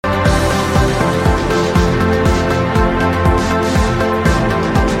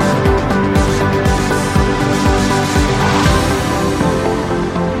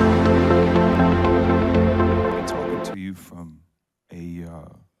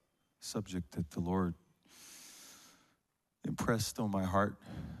subject that the Lord impressed on my heart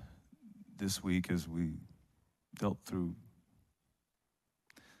this week as we dealt through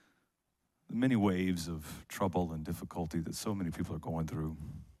the many waves of trouble and difficulty that so many people are going through.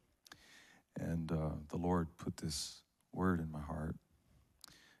 And the Lord put this word in my heart.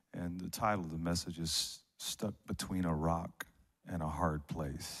 And the title of the message is Stuck Between a Rock and a Hard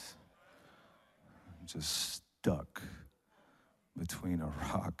Place. I'm just stuck between a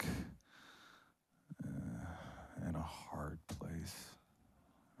rock and a hard place.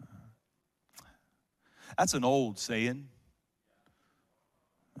 That's an old saying.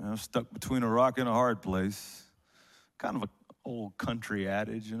 Stuck between a rock and a hard place. Kind of an old country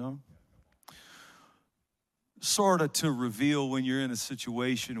adage, you know. Sort of to reveal when you're in a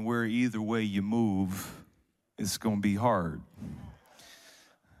situation where either way you move, it's going to be hard.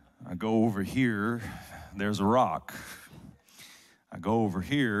 I go over here, there's a rock. I go over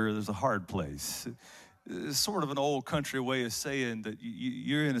here, there's a hard place. It's sort of an old country way of saying that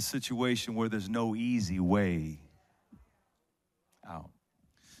you're in a situation where there's no easy way out.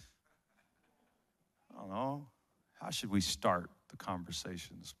 I don't know. How should we start the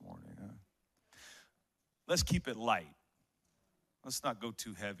conversation this morning? Let's keep it light. Let's not go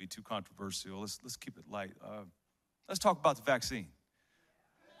too heavy, too controversial. Let's keep it light. Let's talk about the vaccine.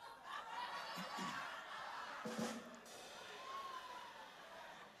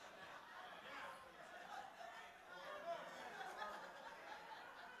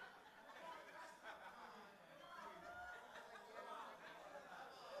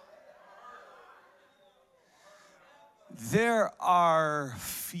 There are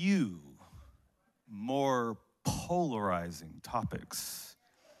few more polarizing topics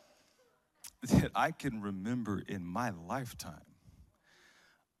that I can remember in my lifetime.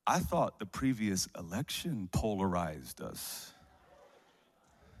 I thought the previous election polarized us.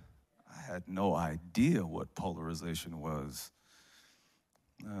 I had no idea what polarization was.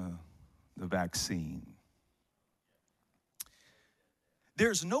 The vaccine.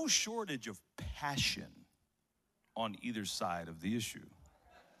 There's no shortage of passion on either side of the issue.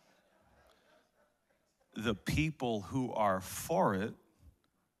 The people who are for it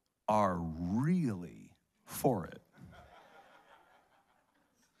are really for it.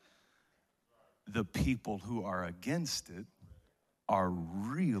 The people who are against it are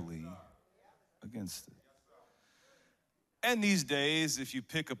really against it. And these days, if you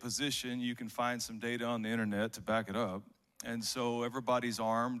pick a position, you can find some data on the internet to back it up. And so everybody's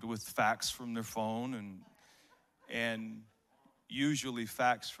armed with facts from their phone, and usually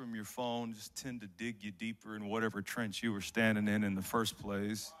facts from your phone just tend to dig you deeper in whatever trench you were standing in the first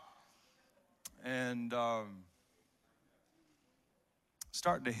place. And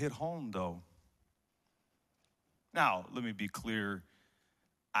starting to hit home, though. Now, let me be clear.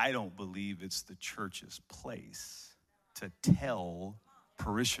 I don't believe it's the church's place to tell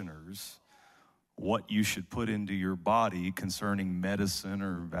parishioners what you should put into your body concerning medicine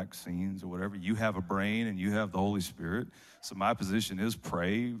or vaccines or whatever. You have a brain and you have the Holy Spirit. So my position is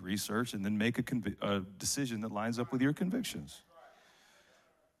pray, research, and then make a decision that lines up with your convictions.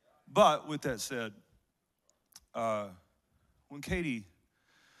 But with that said, when Katie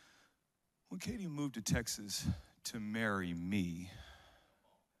moved to Texas to marry me,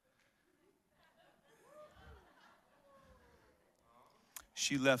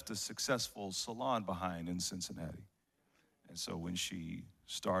 she left a successful salon behind in Cincinnati. And so when she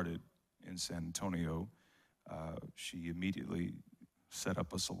started in San Antonio, she immediately set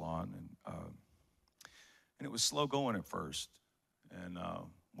up a salon. And it was slow going at first. And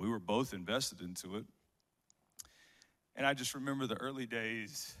we were both invested into it. And I just remember the early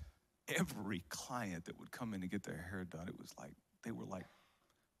days, every client that would come in to get their hair done, it was like, they were like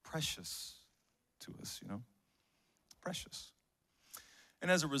precious to us, you know, precious. And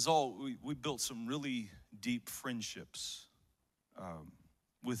as a result, we built some really deep friendships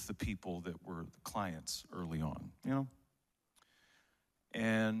with the people that were the clients early on, you know.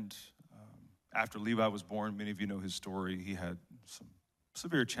 And after Levi was born, many of you know his story. He had some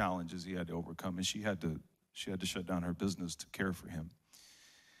severe challenges he had to overcome, and she had to shut down her business to care for him.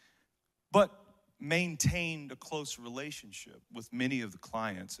 But maintained a close relationship with many of the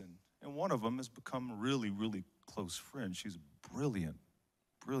clients, and one of them has become a really, really close friend. She's a brilliant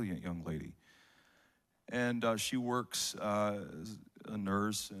young lady. And she works as a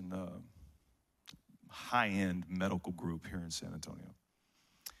nurse in a high-end medical group here in San Antonio.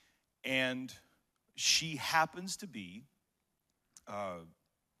 And she happens to be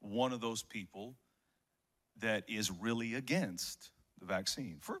one of those people that is really against the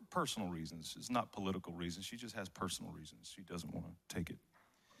vaccine for personal reasons. It's not political reasons. She just has personal reasons. She doesn't want to take it.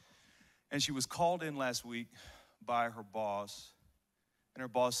 And she was called in last week by her boss, and her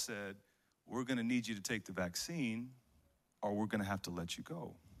boss said, we're going to need you to take the vaccine or we're going to have to let you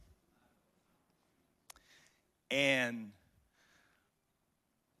go. And,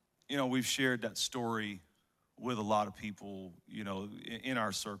 we've shared that story with a lot of people, in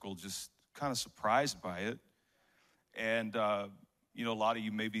our circle, just kind of surprised by it. And, a lot of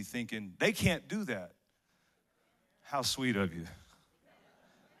you may be thinking, they can't do that. How sweet of you.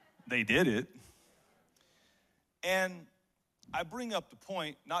 They did it. And I bring up the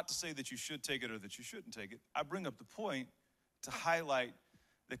point, not to say that you should take it or that you shouldn't take it. I bring up the point to highlight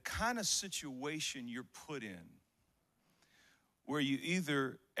the kind of situation you're put in where you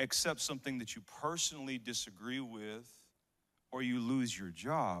either accept something that you personally disagree with or you lose your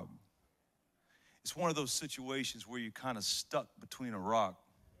job. It's one of those situations where you're kind of stuck between a rock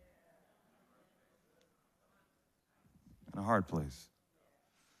and a hard place.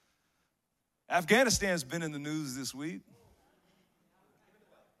 Afghanistan's been in the news this week.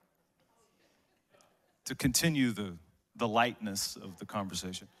 To continue the lightness of the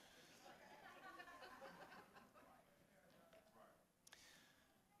conversation.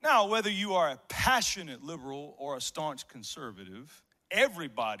 Now, whether you are a passionate liberal or a staunch conservative,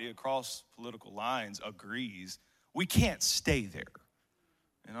 everybody across political lines agrees we can't stay there,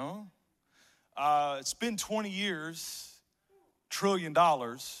 It's been 20 years, $1 trillion,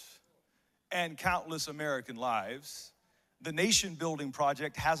 and countless American lives. The nation-building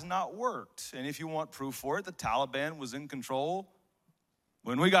project has not worked. And if you want proof for it, the Taliban was in control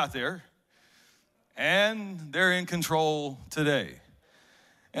when we got there, and they're in control today.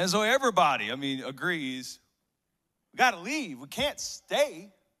 And so everybody, agrees, we got to leave. We can't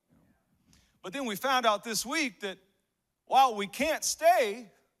stay. But then we found out this week that while we can't stay,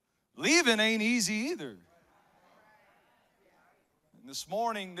 leaving ain't easy either. And this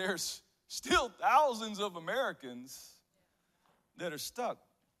morning, there's still thousands of Americans that are stuck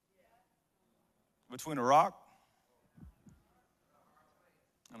between a rock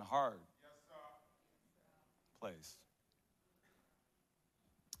and a hard place.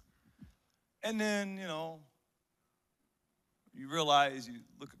 And then, you realize, you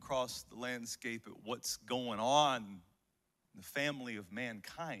look across the landscape at what's going on in the family of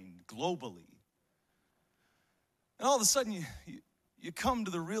mankind globally. And all of a sudden, you come to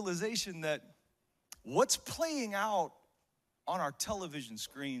the realization that what's playing out on our television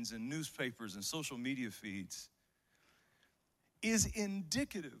screens and newspapers and social media feeds is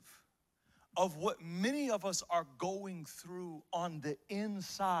indicative of what many of us are going through on the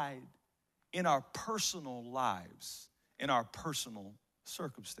inside in our personal lives, in our personal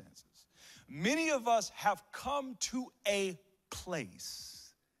circumstances. Many of us have come to a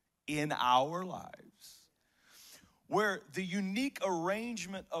place in our lives where the unique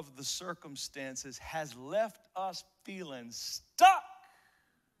arrangement of the circumstances has left us feeling stuck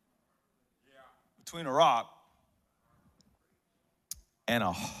between a rock and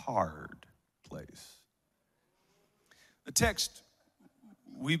a hard place. The text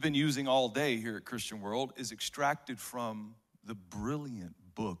we've been using all day here at Christian World is extracted from the brilliant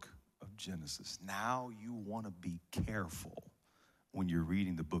book of Genesis. Now you want to be careful when you're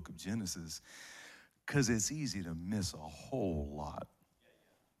reading the book of Genesis because it's easy to miss a whole lot.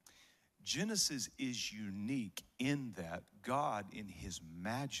 Genesis is unique in that God, in his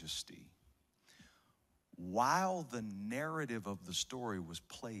majesty, while the narrative of the story was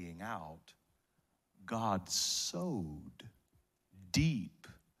playing out, God sowed deep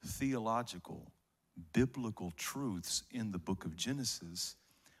theological, biblical truths in the book of Genesis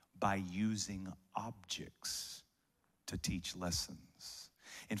by using objects to teach lessons.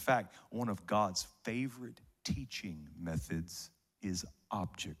 In fact, one of God's favorite teaching methods is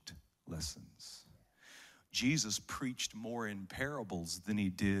object lessons. Jesus preached more in parables than he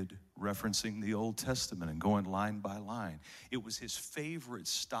did referencing the Old Testament and going line by line. It was his favorite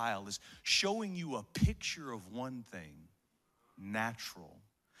style, is showing you a picture of one thing, natural,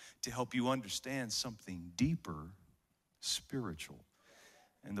 to help you understand something deeper, spiritual.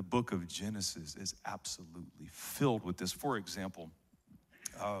 And the book of Genesis is absolutely filled with this. For example,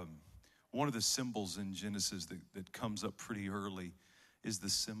 one of the symbols in Genesis that comes up pretty early is the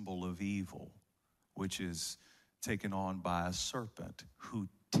symbol of evil, which is taken on by a serpent who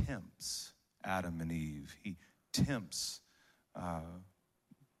tempts Adam and Eve. He tempts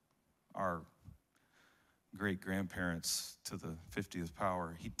our great-grandparents to the 50th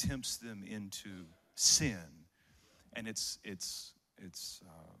power. He tempts them into sin, and it's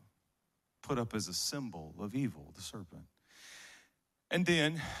put up as a symbol of evil, the serpent. And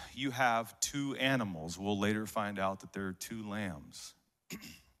then you have two animals. We'll later find out that there are two lambs.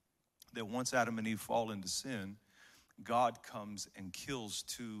 that once Adam and Eve fall into sin, God comes and kills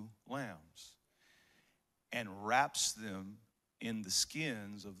 2 lambs and wraps them in the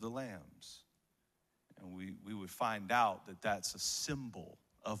skins of the lambs. And we would find out that that's a symbol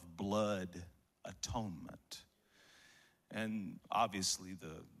of blood atonement. And obviously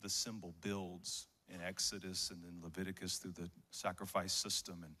the symbol builds in Exodus and then Leviticus through the sacrifice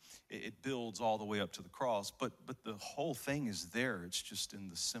system, and it builds all the way up to the cross. But the whole thing is there. It's just in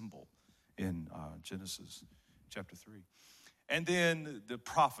the symbol in Genesis chapter 3. And then the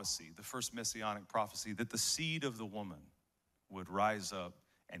prophecy, the first messianic prophecy, that the seed of the woman would rise up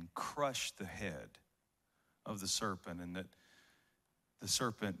and crush the head of the serpent, and that the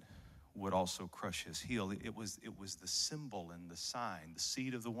serpent would also crush his heel. It was the symbol and the sign, the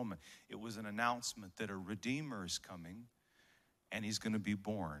seed of the woman. It was an announcement that a Redeemer is coming, and he's going to be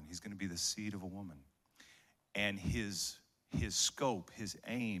born. He's going to be the seed of a woman. And his scope, his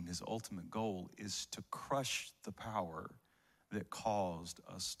aim, his ultimate goal is to crush the power that caused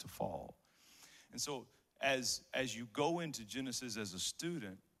us to fall. And so as you go into Genesis as a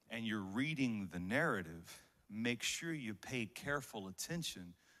student and you're reading the narrative, make sure you pay careful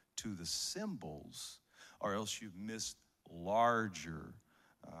attention to the symbols, or else you've missed larger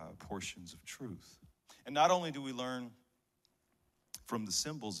portions of truth. And not only do we learn from the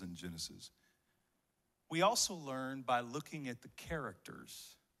symbols in Genesis, we also learn by looking at the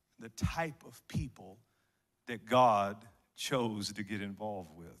characters, the type of people that God chose to get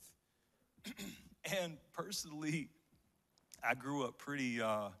involved with. And personally, I grew up pretty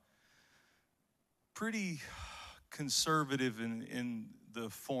conservative in the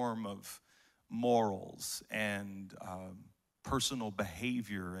form of morals and personal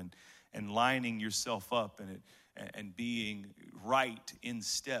behavior and lining yourself up and being right in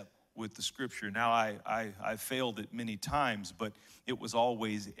step with the Scripture. Now, I failed it many times, but it was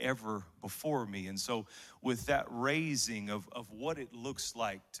always ever before me. And so with that raising of what it looks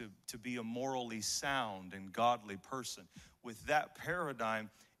like to be a morally sound and godly person, with that paradigm,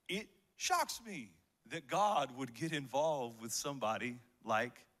 it shocks me that God would get involved with somebody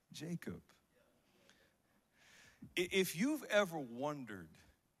like Jacob. If you've ever wondered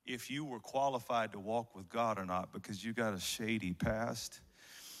if you were qualified to walk with God or not because you got a shady past,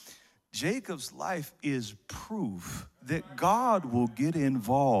 Jacob's life is proof that God will get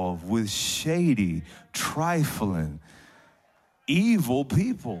involved with shady, trifling, evil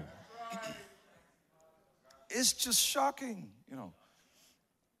people. It's just shocking,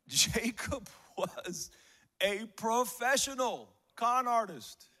 Jacob was a professional con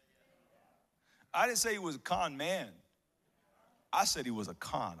artist. I didn't say he was a con man. I said he was a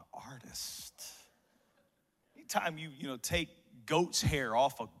con artist. Anytime you take goat's hair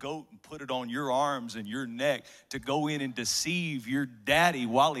off a goat and put it on your arms and your neck to go in and deceive your daddy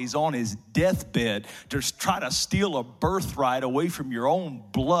while he's on his deathbed, to try to steal a birthright away from your own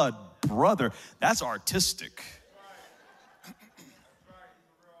blood brother, that's artistic.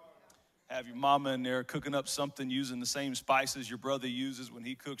 Have your mama in there cooking up something using the same spices your brother uses when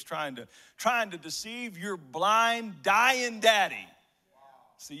he cooks, trying to deceive your blind, dying daddy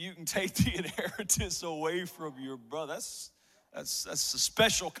so you can take the inheritance away from your brother. That's a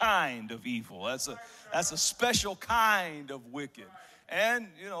special kind of evil. That's a special kind of wicked. And,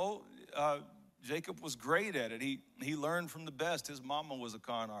 Jacob was great at it. He learned from the best. His mama was a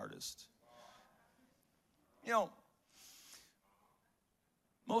con artist.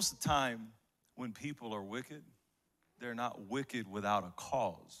 Most of the time when people are wicked, they're not wicked without a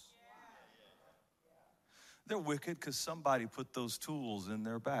cause. They're wicked because somebody put those tools in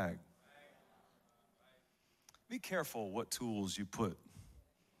their bag. Be careful what tools you put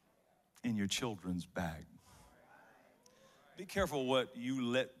in your children's bag. Be careful what you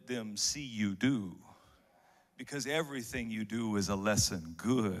let them see you do, because everything you do is a lesson,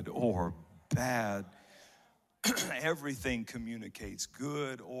 good or bad. Everything communicates,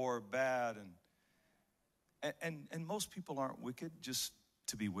 good or bad. And most people aren't wicked just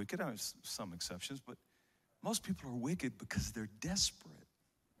to be wicked. I have some exceptions, but most people are wicked because they're desperate.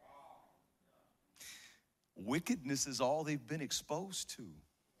 Wickedness is all they've been exposed to.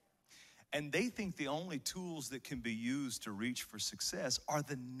 And they think the only tools that can be used to reach for success are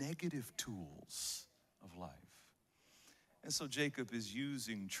the negative tools of life. And so Jacob is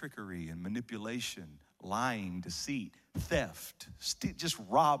using trickery and manipulation, lying, deceit, theft, just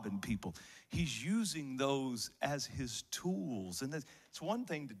robbing people. He's using those as his tools. And it's one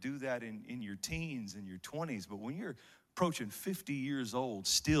thing to do that in your teens and your 20s, but when you're approaching 50 years old,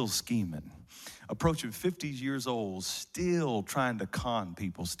 still scheming, approaching 50 years old, still trying to con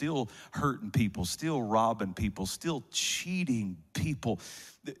people, still hurting people, still robbing people, still cheating people.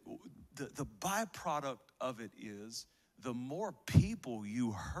 the byproduct of it is the more people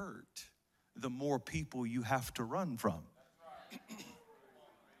you hurt, the more people you have to run from.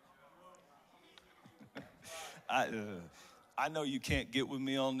 I know you can't get with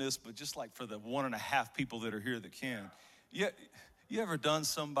me on this, but just like for the 1.5 people that are here that can, you ever done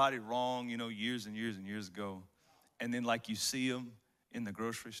somebody wrong, years and years and years ago, and then like you see them in the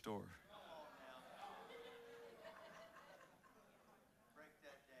grocery store?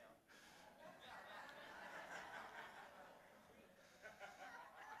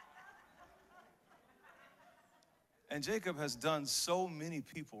 And Jacob has done so many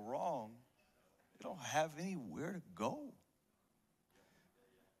people wrong, they don't have anywhere to go.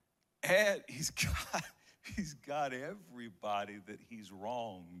 And he's got everybody that he's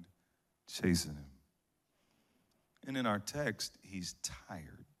wronged chasing him. And in our text, he's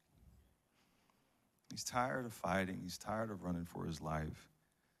tired. He's tired of fighting. He's tired of running for his life.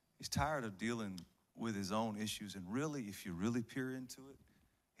 He's tired of dealing with his own issues. And really, if you really peer into it,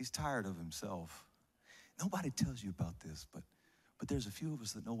 he's tired of himself. Nobody tells you about this, but there's a few of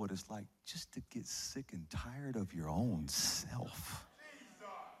us that know what it's like just to get sick and tired of your own self.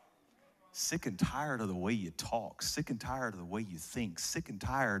 Sick and tired of the way you talk, sick and tired of the way you think, sick and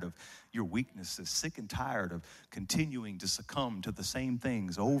tired of your weaknesses, sick and tired of continuing to succumb to the same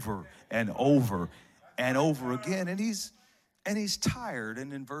things over and over and over again. And he's tired.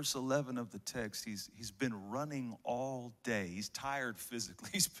 And in verse 11 of the text, he's been running all day. He's tired physically.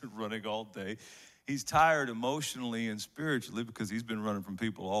 He's been running all day. He's tired emotionally and spiritually because he's been running from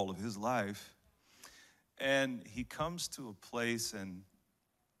people all of his life. And he comes to a place and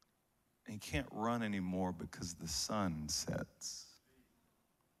he can't run anymore because the sun sets.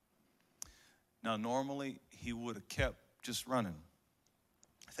 Now, normally, he would have kept just running.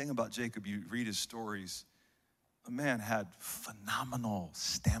 The thing about Jacob, you read his stories, the man had phenomenal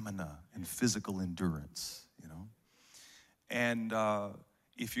stamina and physical endurance, And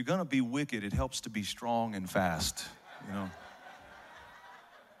if you're going to be wicked, it helps to be strong and fast,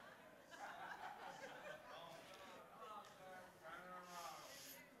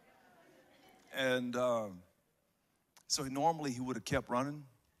 And so normally he would have kept running,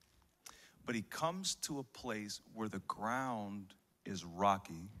 but he comes to a place where the ground is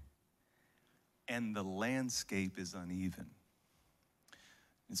rocky and the landscape is uneven.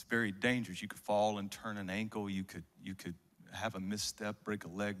 It's very dangerous. You could fall and turn an ankle. You could have a misstep, break a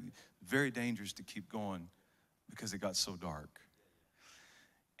leg. Very dangerous to keep going because it got so dark.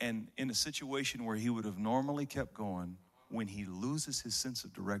 And in a situation where he would have normally kept going, when he loses his sense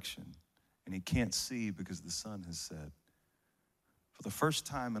of direction and he can't see because the sun has set, for the first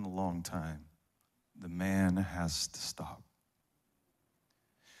time in a long time, the man has to stop.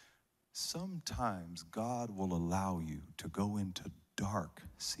 Sometimes God will allow you to go into dark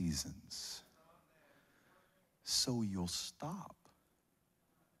seasons so you'll stop.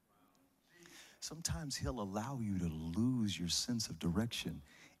 Sometimes he'll allow you to lose your sense of direction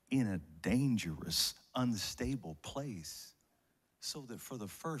in a dangerous, unstable place so that for the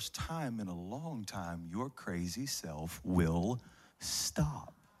first time in a long time, your crazy self will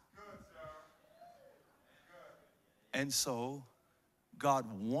stop. And so God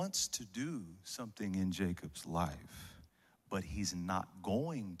wants to do something in Jacob's life, but he's not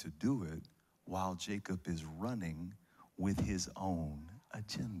going to do it while Jacob is running with his own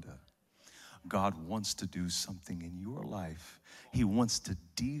agenda. God wants to do something in your life. He wants to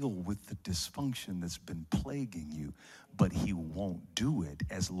deal with the dysfunction that's been plaguing you, but he won't do it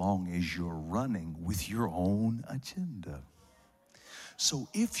as long as you're running with your own agenda. So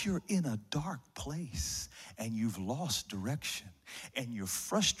if you're in a dark place and you've lost direction and you're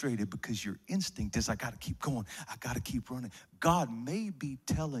frustrated because your instinct is, I got to keep going, I got to keep running, God may be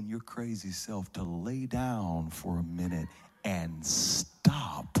telling your crazy self to lay down for a minute and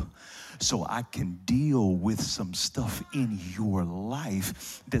stop so I can deal with some stuff in your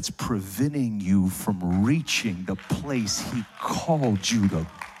life that's preventing you from reaching the place he called you to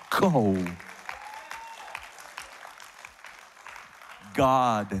go.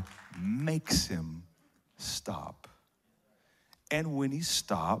 God makes him stop. And when he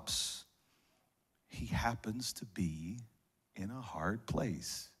stops, he happens to be in a hard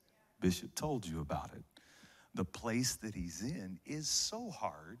place. Bishop told you about it. The place that he's in is so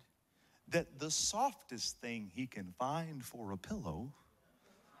hard that the softest thing he can find for a pillow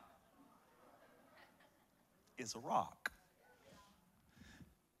is a rock.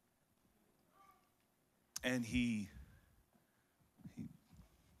 And he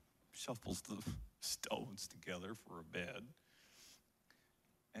shuffles the stones together for a bed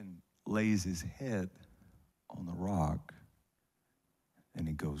and lays his head on the rock and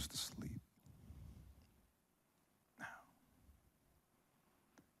he goes to sleep. Now,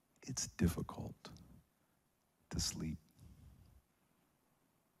 it's difficult to sleep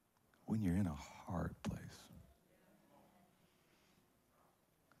when you're in a hard place.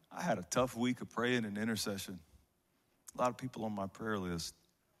 I had a tough week of praying and intercession. A lot of people on my prayer list.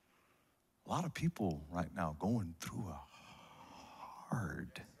 A lot of people right now going through a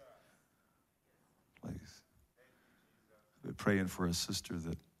hard place. I've been praying for a sister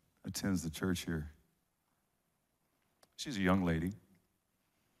that attends the church here. She's a young lady.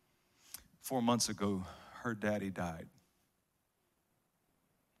 4 months ago, her daddy died.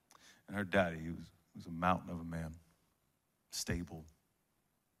 And her daddy, he was a mountain of a man, stable,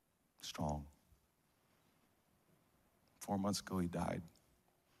 strong. 4 months ago, he died.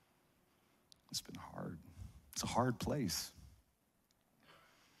 It's been hard. It's a hard place.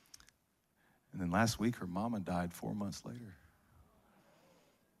 And then last week, her mama died 4 months later.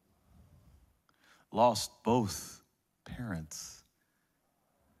 Lost both parents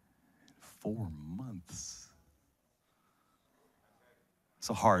in 4 months. It's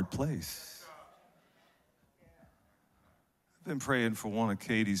a hard place. I've been praying for one of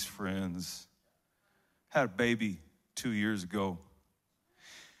Katie's friends. Had a baby 2 years ago.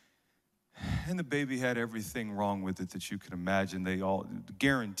 And the baby had everything wrong with it that you can imagine. They all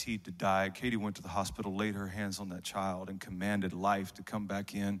guaranteed to die. Katie went to the hospital, laid her hands on that child, and commanded life to come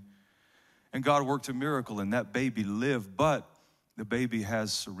back in. And God worked a miracle, and that baby lived, but the baby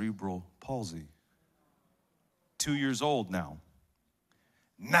has cerebral palsy. 2 years old now.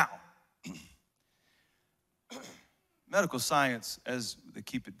 Now, medical science, as they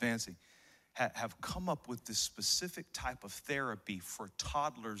keep advancing, have come up with this specific type of therapy for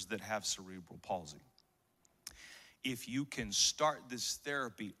toddlers that have cerebral palsy. If you can start this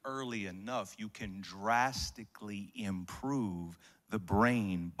therapy early enough, you can drastically improve the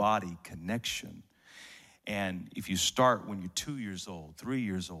brain-body connection. And if you start when you're 2 years old, 3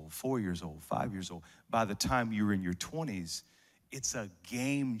 years old, 4 years old, 5 years old, by the time you're in your 20s, it's a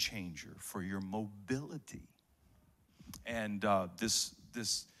game changer for your mobility. And this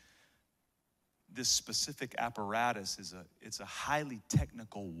specific apparatus it's a highly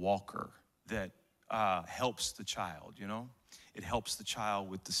technical walker that helps the child, you know? It helps the child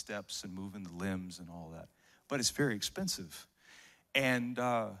with the steps and moving the limbs and all that. But it's very expensive. And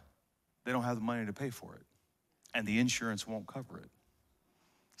they don't have the money to pay for it. And the insurance won't cover it.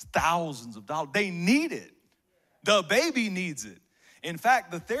 It's thousands of dollars. They need it. The baby needs it. In fact,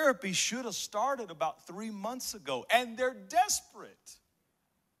 the therapy should have started about 3 months ago, and they're desperate.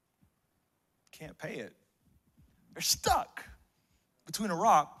 Can't pay it. They're stuck between a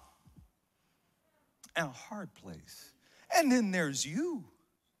rock and a hard place. And then there's you.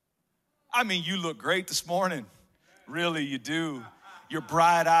 I mean, you look great this morning. Really, you do. You're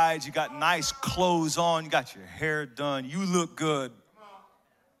bright-eyed. You got nice clothes on. You got your hair done. You look good.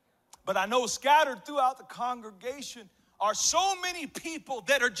 But I know scattered throughout the congregation are so many people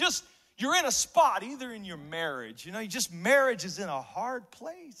that are just, you're in a spot, either in your marriage. You know, marriage is in a hard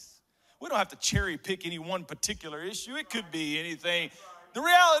place. We don't have to cherry pick any one particular issue. It could be anything. The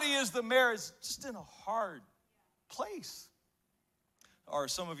reality is the marriage is just in a hard place. Or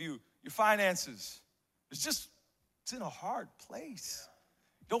some of you, your finances, it's in a hard place.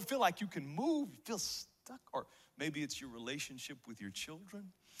 You don't feel like you can move. You feel stuck. Or maybe it's your relationship with your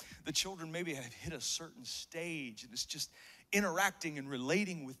children. The children maybe have hit a certain stage, and it's just interacting and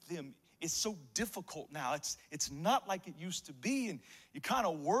relating with them. It's so difficult now. It's not like it used to be, and you're kind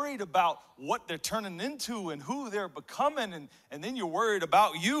of worried about what they're turning into and who they're becoming, and then you're worried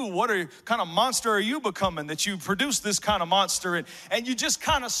about you. What kind of monster are you becoming that you produce this kind of monster, and you just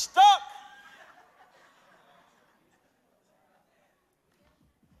kind of stuck.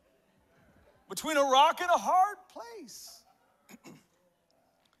 Between a rock and a hard place.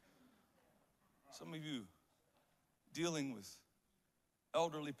 Some of you dealing with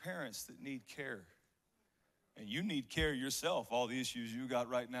elderly parents that need care. And you need care yourself, all the issues you got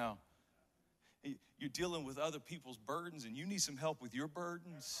right now. You're dealing with other people's burdens and you need some help with your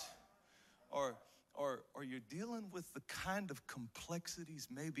burdens. Or you're dealing with the kind of complexities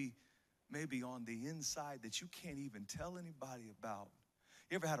maybe on the inside that you can't even tell anybody about.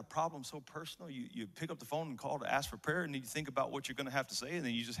 You ever had a problem so personal, you pick up the phone and call to ask for prayer, and then you think about what you're going to have to say, and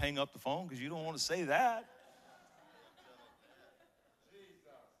then you just hang up the phone because you don't want to say that.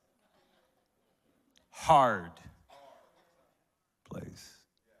 Hard place.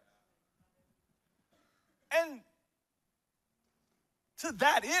 And to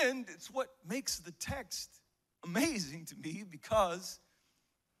that end, it's what makes the text amazing to me, because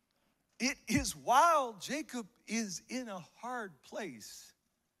It is while Jacob is in a hard place,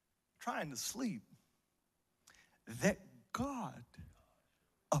 trying to sleep, that God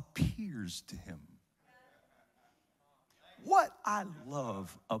appears to him. What I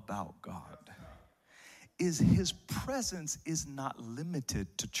love about God is his presence is not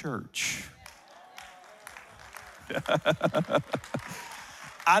limited to church.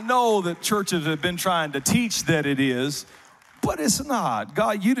 I know that churches have been trying to teach that it is, but it's not.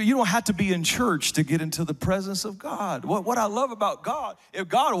 God, you don't have to be in church to get into the presence of God. What I love about God, if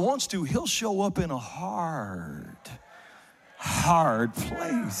God wants to, he'll show up in a hard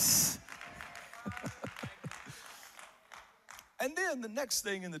place. And then the next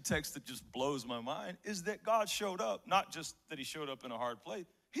thing in the text that just blows my mind is that God showed up, not just that he showed up in a hard place,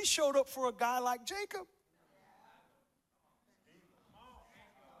 he showed up for a guy like Jacob.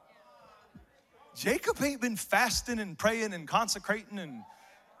 Jacob ain't been fasting and praying and consecrating and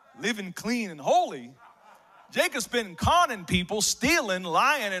living clean and holy. Jacob's been conning people, stealing,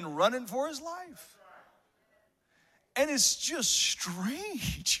 lying, and running for his life. And it's just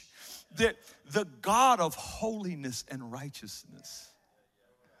strange that the God of holiness and righteousness,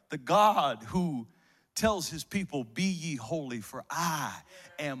 the God who tells his people, be ye holy, for I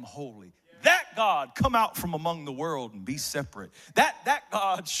am holy. That God come out from among the world and be separate. That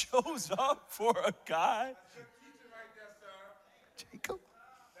God shows up for a guy, Jacob.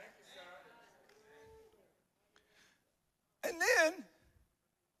 And then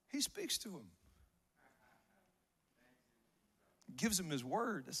he speaks to him. Gives him his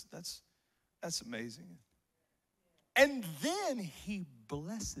word. That's amazing. And then he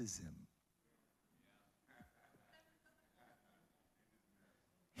blesses him.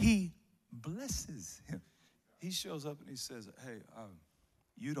 He blesses him. He shows up and he says, hey,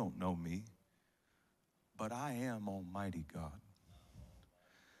 you don't know me, but I am Almighty God.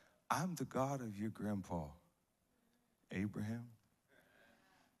 I'm the God of your grandpa, Abraham,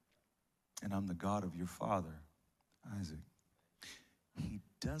 and I'm the God of your father, Isaac. He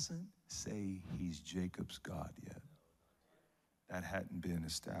doesn't say he's Jacob's God yet. That hadn't been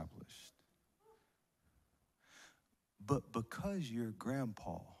established. But because your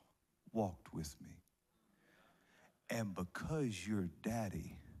grandpa walked with me, and because your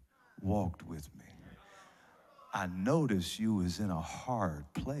daddy walked with me, I noticed you was in a hard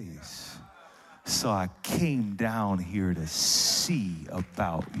place. So I came down here to see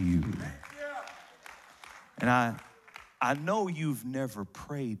about you. And I know you've never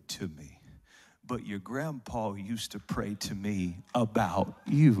prayed to me, but your grandpa used to pray to me about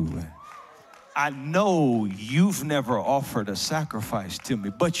you. I know you've never offered a sacrifice to me,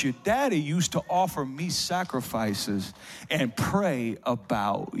 but your daddy used to offer me sacrifices and pray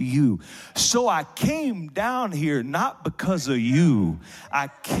about you. So I came down here not because of you. I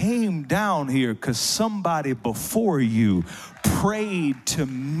came down here because somebody before you prayed to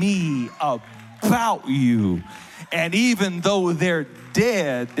me about you. And even though they're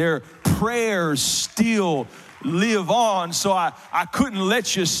dead, their prayers still live on. So I couldn't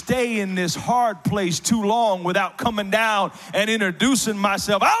let you stay in this hard place too long without coming down and introducing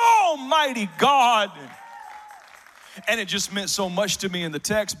myself. I'm Almighty God. And it just meant so much to me in the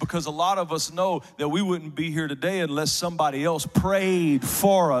text, because a lot of us know that we wouldn't be here today unless somebody else prayed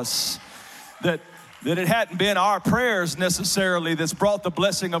for us. That it hadn't been our prayers necessarily that's brought the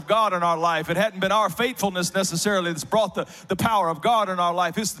blessing of God in our life. It hadn't been our faithfulness necessarily that's brought the power of God in our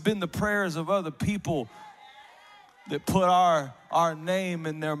life. It's been the prayers of other people that put our name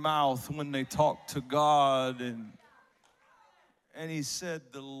in their mouth when they talk to God. And he said,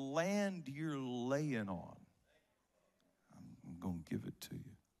 the land you're laying on, I'm going to give it to you.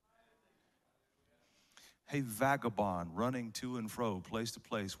 Hey, vagabond, running to and fro, place to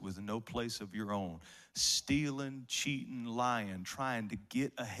place with no place of your own, stealing, cheating, lying, trying to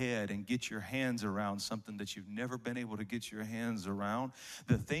get ahead and get your hands around something that you've never been able to get your hands around.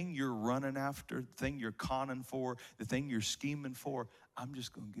 The thing you're running after, the thing you're conning for, the thing you're scheming for, I'm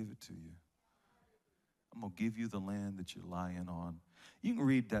just going to give it to you. I'm going to give you the land that you're lying on. You can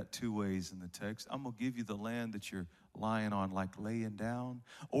read that two ways in the text. I'm going to give you the land that you're lying on, like laying down.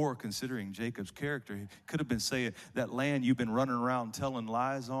 Or, considering Jacob's character, he could have been saying, that land you've been running around telling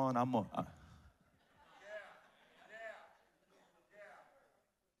lies on,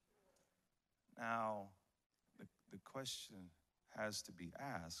 Now, the question has to be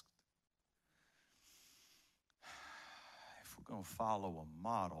asked, if we're going to follow a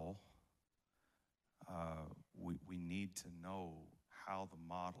model, we need to know how the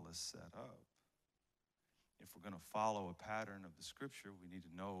model is set up. If we're going to follow a pattern of the scripture, we need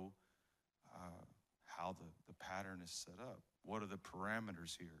to know how the pattern is set up. What are the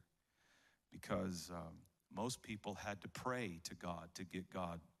parameters here? because most people had to pray to God to get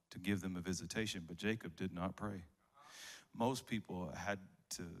God to give them a visitation, but Jacob did not pray. Most people had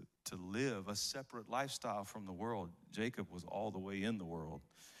to live a separate lifestyle from the world. Jacob was all the way in the world.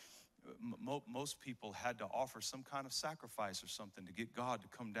 Most people had to offer some kind of sacrifice or something to get God to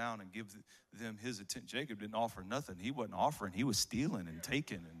come down and give them his attention. Jacob didn't offer nothing. He wasn't offering. He was stealing and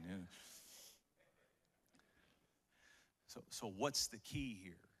taking. And you know. So what's the key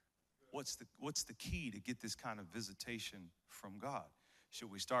here? What's the key to get this kind of visitation from God? Should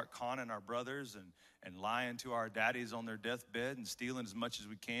we start conning our brothers and lying to our daddies on their deathbed and stealing as much as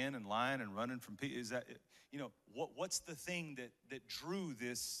we can and lying and running from people? Is that, you know, what's the thing that drew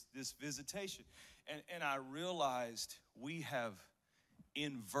this visitation? And I realized we have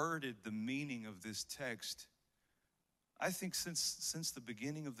inverted the meaning of this text, I think, since the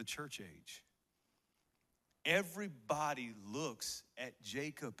beginning of the church age. Everybody looks at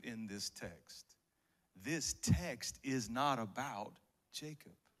Jacob in this text. This text is not about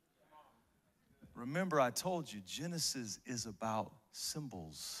Jacob. Remember, I told you, Genesis is about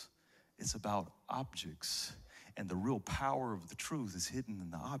symbols. It's about objects. And the real power of the truth is hidden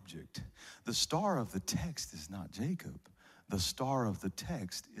in the object. The star of the text is not Jacob. The star of the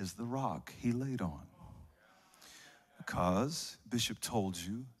text is the rock he laid on. Because Bishop told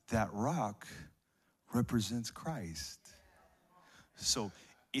you that rock represents Christ. So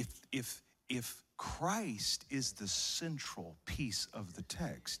if Christ is the central piece of the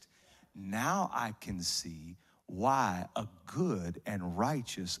text, now I can see why a good and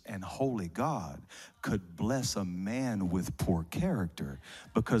righteous and holy God could bless a man with poor character.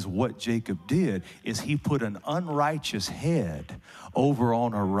 Because what Jacob did is he put an unrighteous head over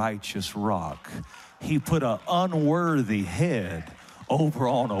on a righteous rock. He put an unworthy head over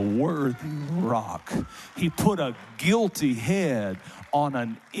on a worthy rock. He put a guilty head on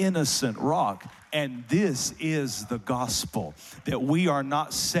an innocent rock. And this is the gospel, that we are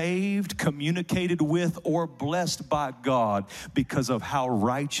not saved, communicated with, or blessed by God because of how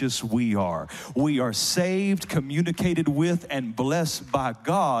righteous we are. We are saved, communicated with, and blessed by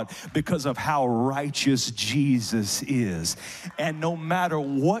God because of how righteous Jesus is. And no matter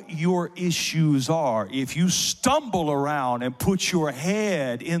what your issues are, if you stumble around and put your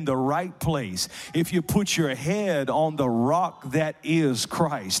head in the right place, if you put your head on the rock that is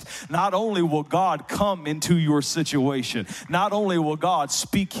Christ, not only will God come into your situation, not only will God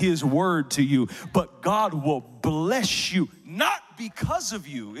speak his word to you, but God will bless you, not because of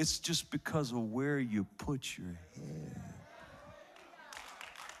you, it's just because of where you put your head.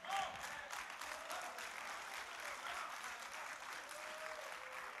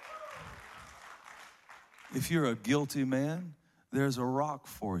 If you're a guilty man, there's a rock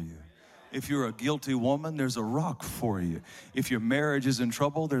for you. If you're a guilty woman, there's a rock for you. If your marriage is in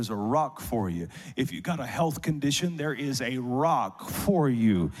trouble, there's a rock for you. If you got a health condition, there is a rock for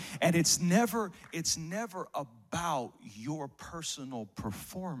you. And it's never about your personal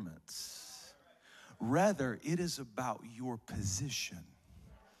performance. Rather, it is about your position.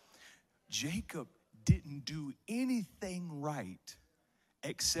 Jacob didn't do anything right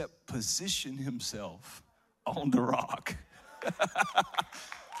except position himself on the rock.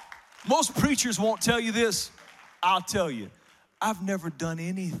 Most preachers won't tell you this. I'll tell you, I've never done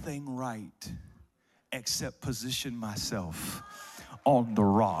anything right except position myself on the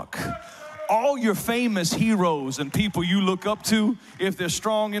rock. All your famous heroes and people you look up to, if they're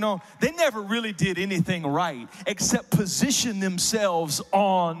strong, you know, they never really did anything right except position themselves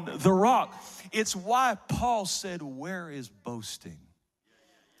on the rock. It's why Paul said, "Where is boasting?"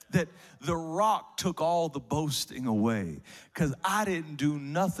 That the rock took all the boasting away, because I didn't do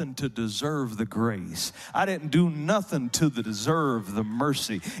nothing to deserve the grace. I didn't do nothing to deserve the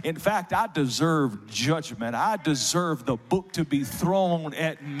mercy. In fact, I deserved judgment. I deserved the book to be thrown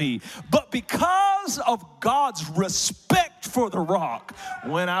at me. But because of God's respect for the rock,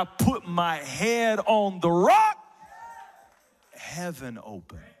 when I put my head on the rock, heaven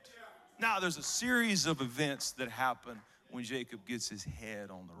opened. Now, there's a series of events that happen when Jacob gets his head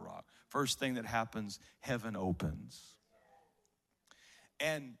on the rock. First thing that happens, heaven opens.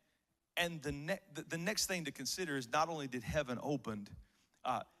 And the next thing to consider is not only did heaven open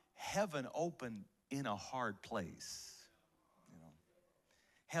in a hard place. You know,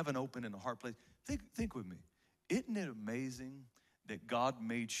 heaven opened in a hard place. Think with me. Isn't it amazing that God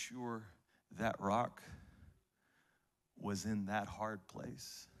made sure that rock was in that hard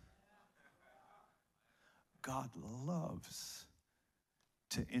place? God loves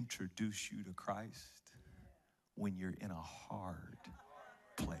to introduce you to Christ when you're in a hard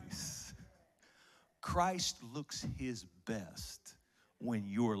place. Christ looks his best when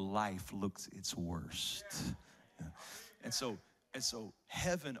your life looks its worst. Yeah. And so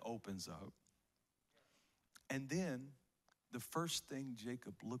heaven opens up. And then the first thing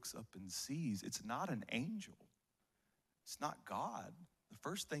Jacob looks up and sees, it's not an angel. It's not God. The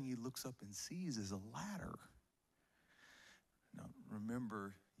first thing he looks up and sees is a ladder. Now,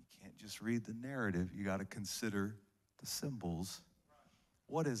 remember, you can't just read the narrative. You got to consider the symbols.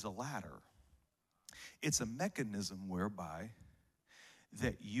 What is a ladder? It's a mechanism whereby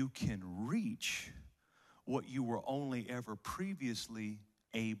that you can reach what you were only ever previously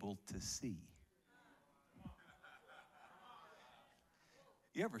able to see.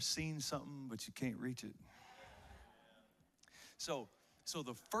 You ever seen something but you can't reach it? So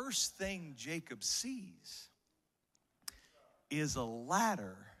the first thing Jacob sees is a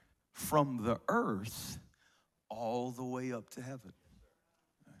ladder from the earth all the way up to heaven.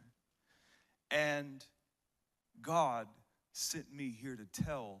 And God sent me here to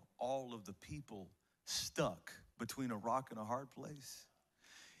tell all of the people stuck between a rock and a hard place,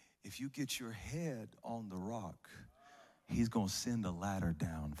 if you get your head on the rock, he's going to send a ladder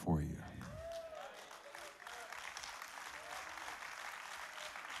down for you.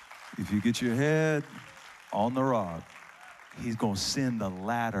 If you get your head on the rock, he's going to send a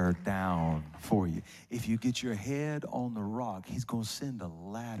ladder down for you. If you get your head on the rock, he's going to send a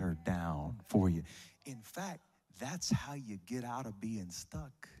ladder down for you. In fact, that's how you get out of being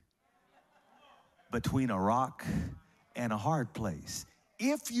stuck between a rock and a hard place.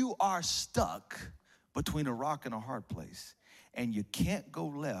 If you are stuck between a rock and a hard place, and you can't go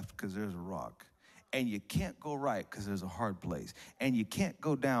left because there's a rock, and you can't go right because there's a hard place, and you can't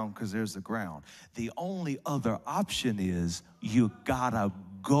go down because there's the ground, the only other option is you gotta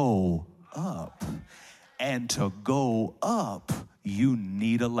go up. And to go up, you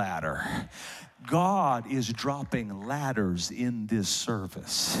need a ladder. God is dropping ladders in this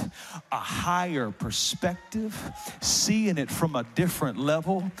service. A higher perspective, seeing it from a different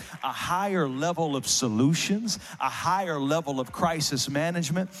level, a higher level of solutions, a higher level of crisis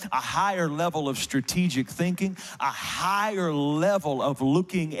management, a higher level of strategic thinking, a higher level of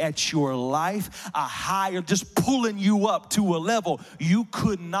looking at your life, a higher, just pulling you up to a level you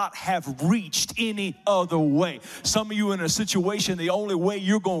could not have reached any other way. Some of you in a situation, the only way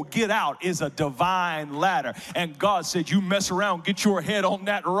you're going to get out is a divine ladder. And God said, you mess around, get your head on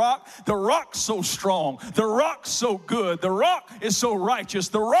that rock. The rock's so strong. The rock's so good. The rock is so righteous.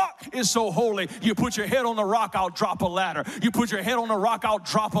 The rock is so holy. You put your head on the rock, I'll drop a ladder. You put your head on the rock, I'll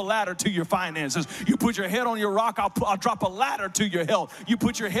drop a ladder to your finances. You put your head on your rock, I'll drop a ladder to your health. You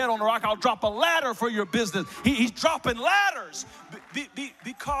put your head on the rock, I'll drop a ladder for your business. He's dropping ladders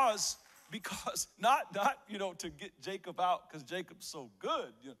because not to get Jacob out because Jacob's so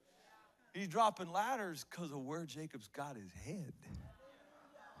good. He's dropping ladders because of where Jacob's got his head.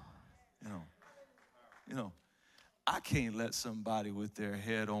 I can't let somebody with their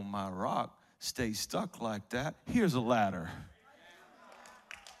head on my rock stay stuck like that. Here's a ladder.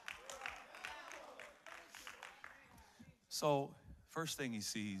 So, first thing he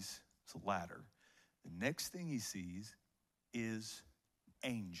sees is a ladder. The next thing he sees is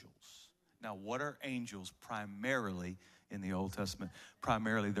angels. Now, what are angels primarily in the Old Testament?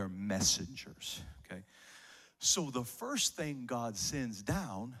 Primarily, they're messengers, okay? So the first thing God sends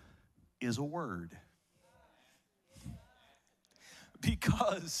down is a word.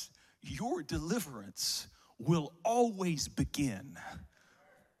 Because your deliverance will always begin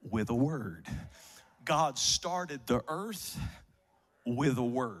with a word. God started the earth with a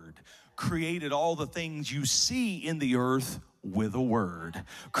word. Created all the things you see in the earth with a word.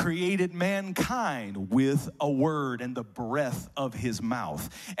 Created mankind with a word and the breath of his mouth.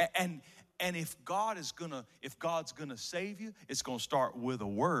 And if God's gonna save you, it's gonna start with a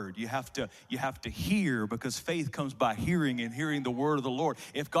word. You have to hear, because faith comes by hearing, and hearing the word of the Lord.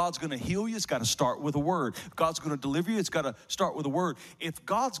 If God's gonna heal you, it's gotta start with a word. If God's gonna deliver you, it's gotta start with a word. If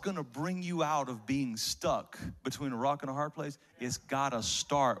God's gonna bring you out of being stuck between a rock and a hard place, it's gotta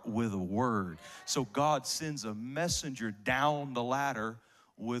start with a word. So God sends a messenger down the ladder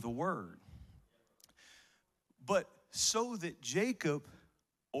with a word. But so that Jacob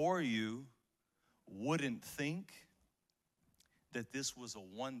or you wouldn't think that this was a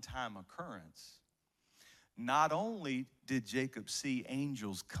one-time occurrence, not only did Jacob see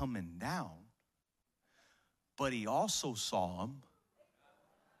angels coming down, but he also saw them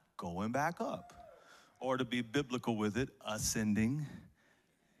going back up. Or to be biblical with it, ascending,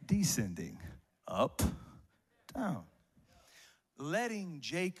 descending, up, down. Letting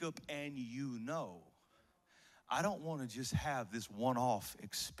Jacob and you know, I don't want to just have this one-off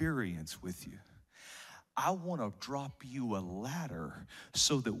experience with you. I want to drop you a ladder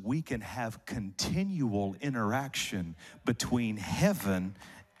so that we can have continual interaction between heaven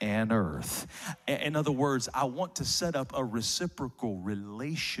and earth. In other words, I want to set up a reciprocal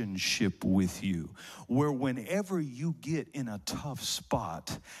relationship with you where whenever you get in a tough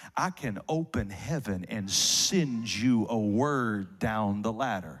spot, I can open heaven and send you a word down the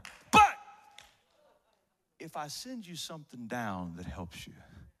ladder. But if I send you something down that helps you,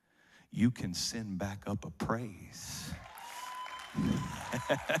 you can send back up a praise.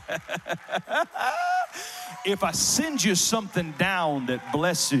 If I send you something down that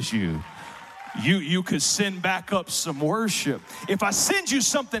blesses you, you could send back up some worship. If I send you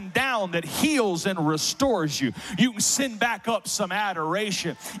something down that heals and restores you, you can send back up some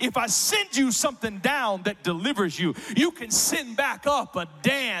adoration. If I send you something down that delivers you, you can send back up a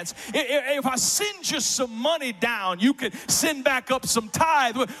dance. If I send you some money down, you can send back up some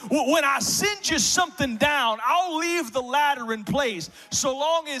tithe. When I send you something down, I'll leave the ladder in place so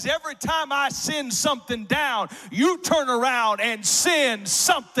long as every time I send something down, you turn around and send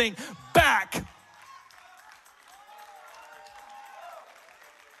something back.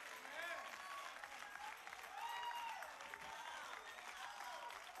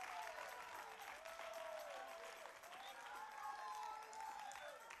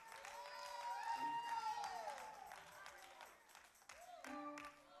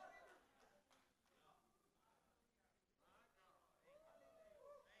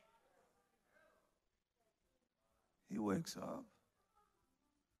 He wakes up.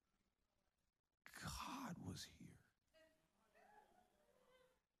 God was here.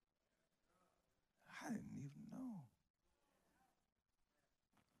 I didn't even know.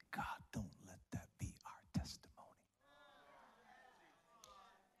 God, don't let that be our testimony.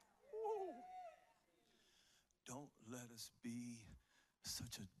 Don't let us be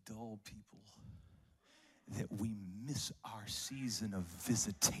such a dull people that we miss our season of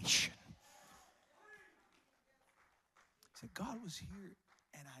visitation. He said, God was here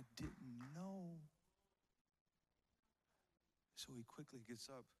and I didn't know. So he quickly gets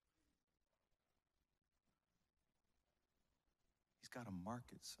up. He's got to mark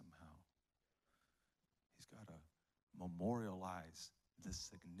it somehow. He's got to memorialize the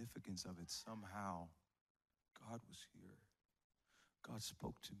significance of it somehow. God was here. God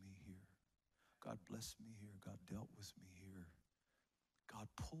spoke to me here. God blessed me here. God dealt with me here. God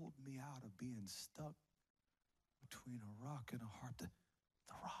pulled me out of being stuck between a rock and a hard, the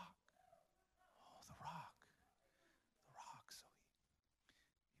rock. Oh, the rock. The rock. So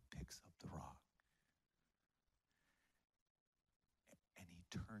he picks up the rock and he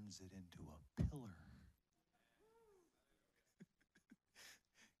turns it into a pillar.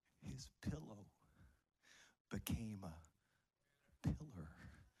 His pillow became a pillar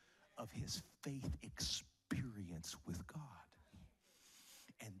of his faith experience with God.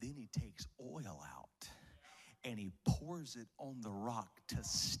 And then he takes oil out and he pours it on the rock to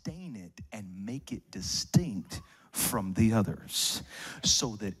stain it and make it distinct from the others,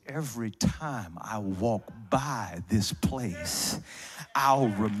 so that every time I walk by this place, I'll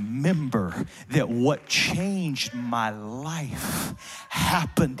remember that what changed my life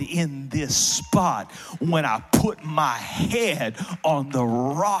happened in this spot when I put my head on the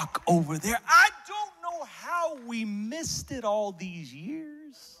rock over there. I don't know how we missed it all these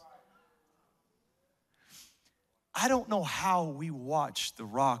years. I don't know how we watched the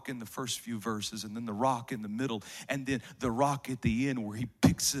rock in the first few verses and then the rock in the middle and then the rock at the end where he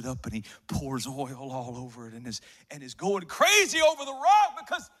picks it up and he pours oil all over it and is going crazy over the rock,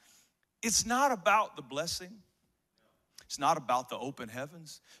 because it's not about the blessing. It's not about the open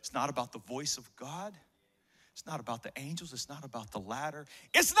heavens. It's not about the voice of God. It's not about the angels. It's not about the ladder.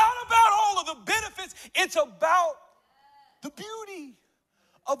 It's not about all of the benefits. It's about the beauty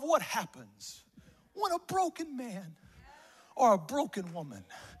of what happens when a broken man or a broken woman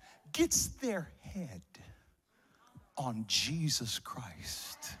gets their head on Jesus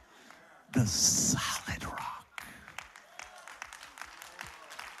Christ, the solid rock.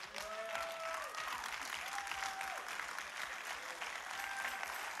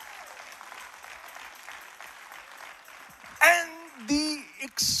 And the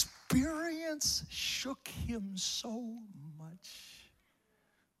experience shook him so much.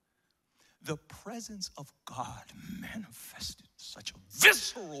 The presence of God manifested in such a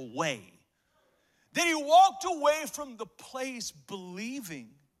visceral way that he walked away from the place believing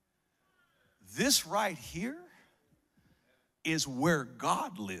this right here is where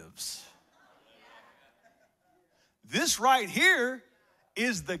God lives. This right here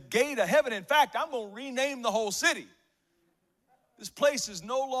is the gate of heaven. In fact, I'm going to rename the whole city. This place is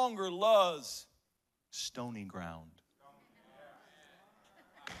no longer Luz. stony ground.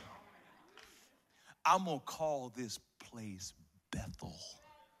 I'm going to call this place Bethel,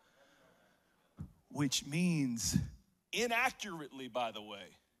 which means, inaccurately, by the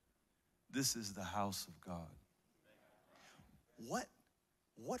way, this is the house of God.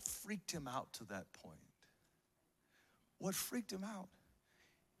 What freaked him out to that point? What freaked him out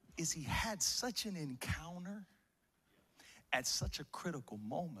is he had such an encounter at such a critical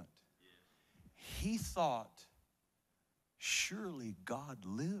moment. He thought, surely God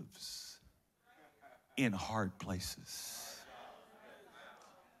lives in hard places.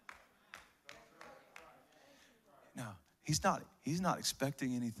 Now, he's not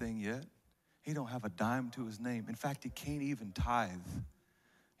expecting anything yet. He don't have a dime to his name. In fact, he can't even tithe.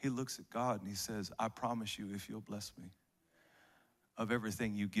 He looks at God and he says, I promise you, if you'll bless me, of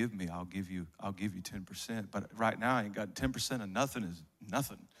everything you give me, I'll give you 10%. But right now I ain't got 10% of nothing is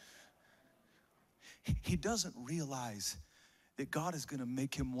nothing. He doesn't realize that God is going to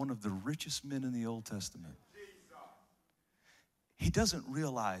make him one of the richest men in the Old Testament. He doesn't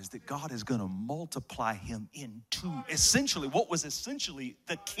realize that God is going to multiply him into essentially what was essentially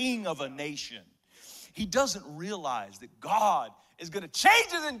the king of a nation. He doesn't realize that God is going to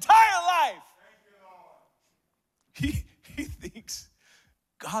change his entire life. He thinks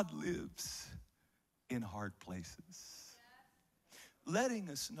God lives in hard places. Letting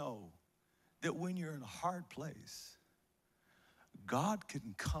us know that when you're in a hard place, God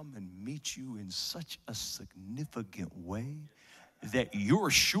can come and meet you in such a significant way that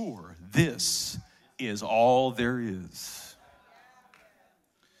you're sure this is all there is.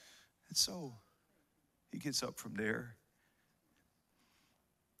 And so he gets up from there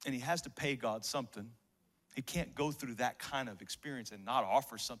and he has to pay God something. He can't go through that kind of experience and not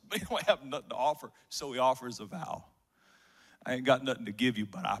offer something. But he don't have nothing to offer, so he offers a vow. I ain't got nothing to give you,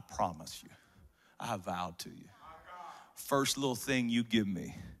 but I promise you, I vowed to you. First little thing you give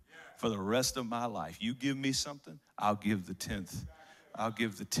me for the rest of my life, you give me something, I'll give the 10th. I'll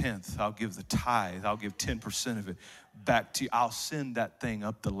give the 10th. I'll give the tithe. I'll give 10% of it back to you. I'll send that thing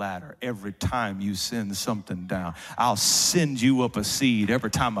up the ladder every time you send something down. I'll send you up a seed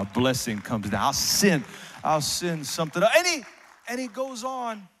every time a blessing comes down. I'll send something. And he goes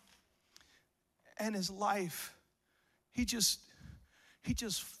on, and his life, he just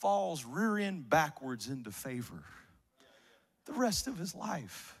falls rear end backwards into favor. The rest of his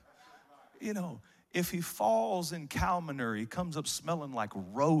life, if he falls in Calmanor, he comes up smelling like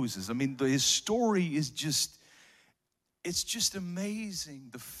roses. I mean, his story is it's just amazing,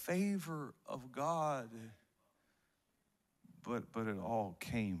 the favor of God. But it all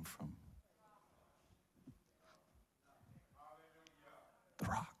came from the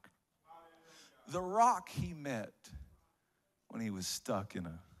rock. The rock he met when he was stuck in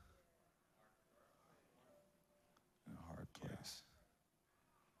a hard place.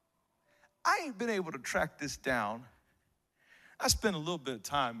 I ain't been able to track this down. I spent a little bit of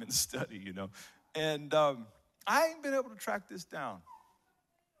time in the study, and I ain't been able to track this down.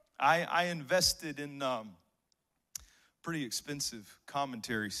 I invested in pretty expensive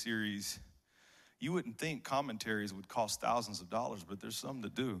commentary series. You wouldn't think commentaries would cost thousands of dollars, but there's some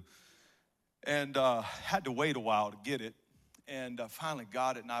that do. And had to wait a while to get it, and finally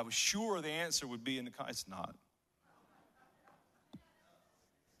got it, and I was sure the answer would be in the it's not.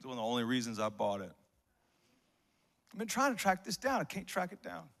 It's one of the only reasons I bought it. I've been trying to track this down. I can't track it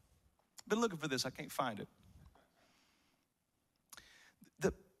down. I've been looking for this. I can't find it.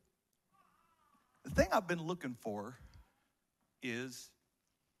 The thing I've been looking for is,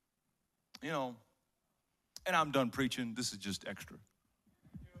 and I'm done preaching. This is just extra.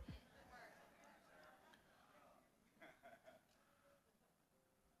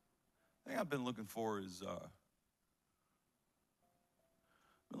 The thing I've been looking for is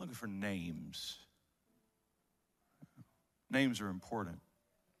I'm looking for names. Names are important.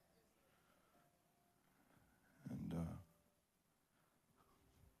 And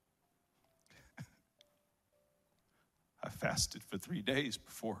I fasted for 3 days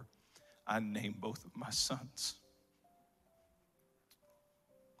before I named both of my sons.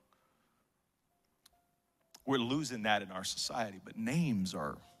 We're losing that in our society, but names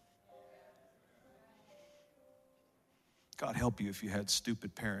are. God help you if you had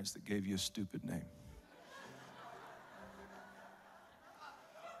stupid parents that gave you a stupid name.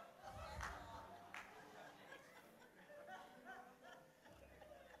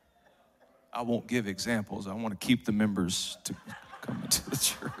 I won't give examples. I want to keep the members to come into the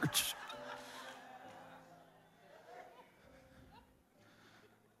church.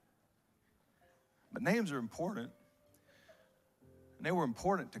 But names are important. And they were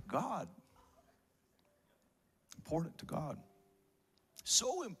important to God. important to God.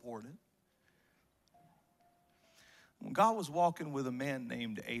 So important. When God was walking with a man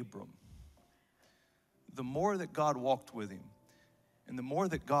named Abram, the more that God walked with him, and the more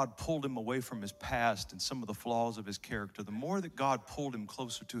that God pulled him away from his past and some of the flaws of his character, the more that God pulled him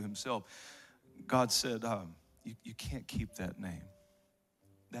closer to himself, God said, you can't keep that name.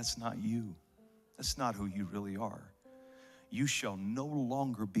 That's not you. That's not who you really are. You shall no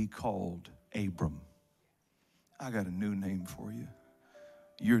longer be called Abram. I got a new name for you.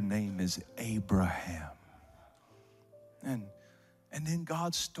 Your name is Abraham. And then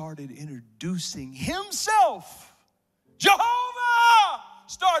God started introducing himself. Jehovah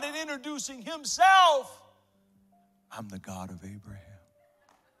started introducing himself. I'm the God of Abraham.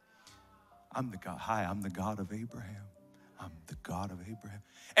 I'm the God. Hi, I'm the God of Abraham. I'm the God of Abraham.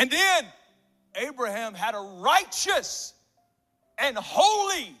 And then Abraham had a righteous and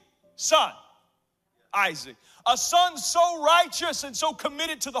holy son, Isaac. A son so righteous and so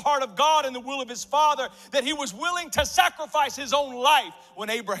committed to the heart of God and the will of his father that he was willing to sacrifice his own life when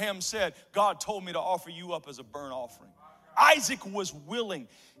Abraham said, God told me to offer you up as a burnt offering. Isaac was willing.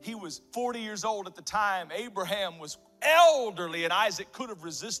 He was 40 years old at the time. Abraham was elderly and Isaac could have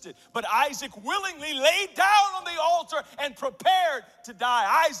resisted. But Isaac willingly laid down on the altar and prepared to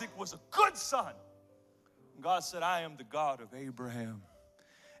die. Isaac was a good son. God said, I am the God of Abraham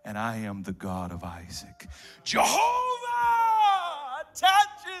and I am the God of Isaac. Jehovah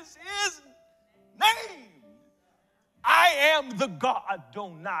attaches his name. I am the God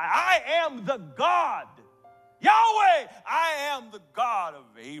Adonai. I am the God Yahweh. I am the God of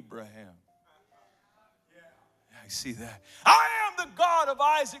Abraham. I see that. I am the God of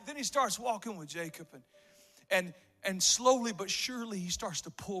Isaac. Then he starts walking with Jacob, and slowly but surely he starts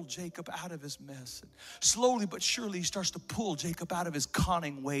to pull Jacob out of his mess. And slowly but surely he starts to pull Jacob out of his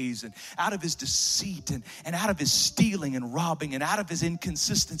conning ways and out of his deceit and out of his stealing and robbing and out of his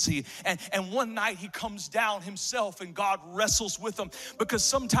inconsistency. And one night he comes down himself and God wrestles with him, because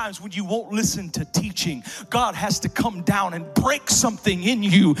sometimes when you won't listen to teaching, God has to come down and break something in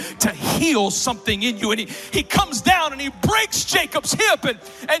you to heal something in you. And he comes down and he breaks Jacob's hip,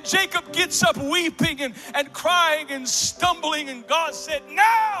 and Jacob gets up weeping and crying and stumbling, and God said,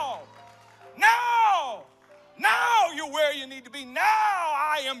 now you're where you need to be. Now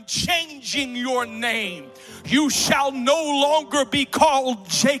I am changing your name. You shall no longer be called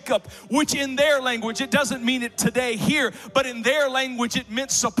Jacob, which in their language, it doesn't mean it today here, but in their language it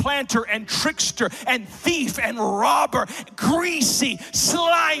meant supplanter and trickster and thief and robber, greasy,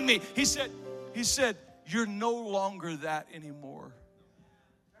 slimy. He said, you're no longer that anymore.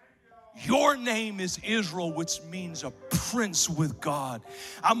 Your name is Israel, which means a prince with God.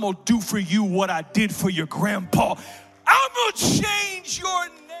 I'm going to do for you what I did for your grandpa. I'm going to change your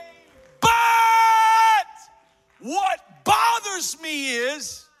name. But what bothers me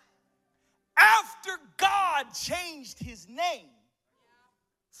is, after God changed his name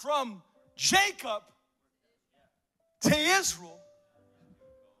from Jacob to Israel,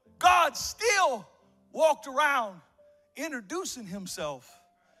 God still walked around introducing himself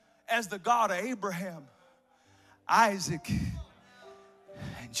as the God of Abraham, Isaac,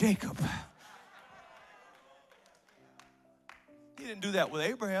 and Jacob. He didn't do that with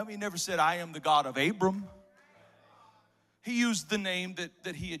Abraham. He never said, I am the God of Abram. He used the name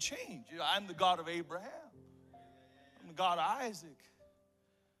that he had changed. I'm the God of Abraham. I'm the God of Isaac.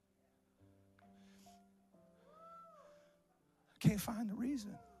 I can't find the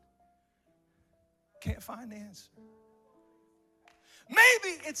reason. Can't find the answer.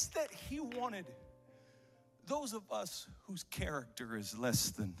 Maybe it's that he wanted those of us whose character is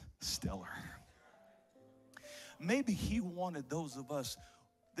less than stellar. Maybe he wanted those of us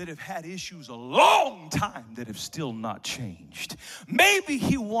that have had issues a long time that have still not changed. Maybe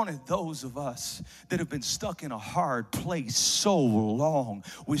he wanted those of us that have been stuck in a hard place so long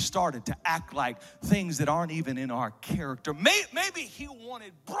we started to act like things that aren't even in our character. Maybe he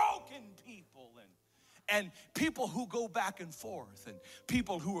wanted broken people and people who go back and forth, and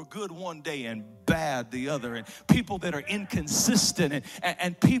people who are good one day and bad the other, and people that are inconsistent,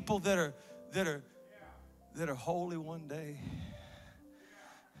 and people that are holy one day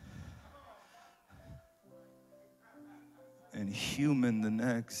and human the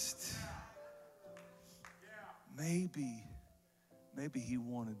next. Maybe he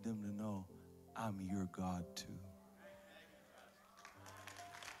wanted them to know, I'm your God too.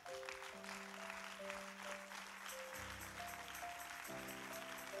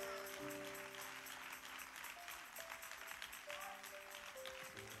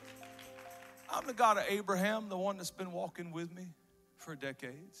 I'm the God of Abraham, the one that's been walking with me for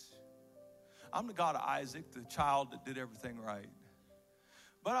decades. I'm the God of Isaac, the child that did everything right.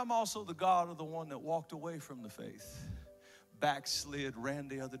 But I'm also the God of the one that walked away from the faith, backslid, ran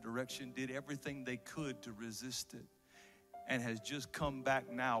the other direction, did everything they could to resist it, and has just come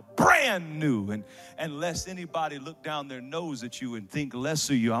back now brand new. And unless anybody look down their nose at you and think less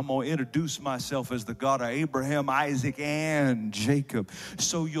of you, I'm going to introduce myself as the God of Abraham, Isaac, and Jacob,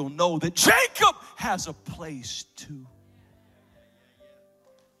 so you'll know that Jacob has a place too.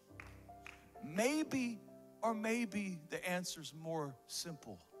 Maybe the answer's more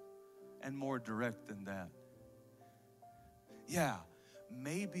simple and more direct than that. Yeah,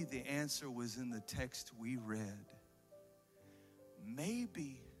 maybe the answer was in the text we read.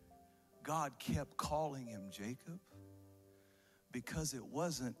 Maybe God kept calling him Jacob because it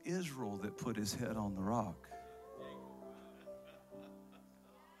wasn't Israel that put his head on the rock.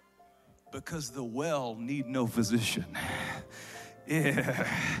 Because the well need no physician. Yeah.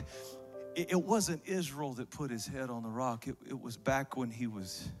 It wasn't Israel that put his head on the rock. It was back when he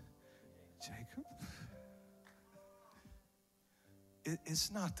was Jacob. It's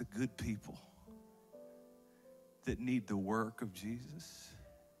not the good people that need the work of Jesus.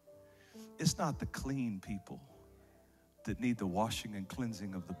 It's not the clean people that need the washing and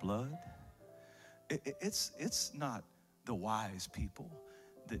cleansing of the blood. It's not the wise people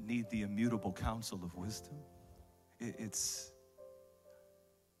that need the immutable counsel of wisdom. It's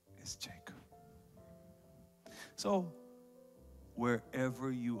Jacob. So,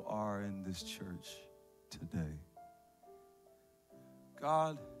 wherever you are in this church today,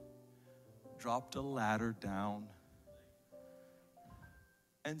 God dropped a ladder down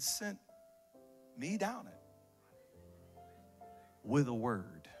and sent me down it with a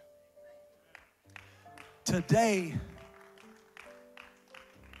word. Today,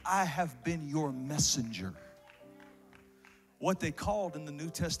 I have been your messenger. What they called in the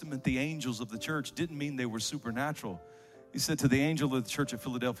New Testament the angels of the church didn't mean they were supernatural. He said to the angel of the church at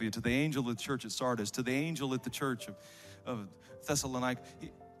Philadelphia, to the angel of the church at Sardis, to the angel at the church of Thessalonica.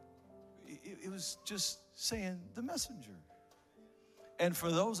 It was just saying the messenger. And for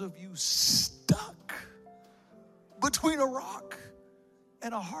those of you stuck between a rock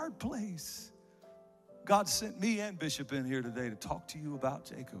and a hard place, God sent me and Bishop in here today to talk to you about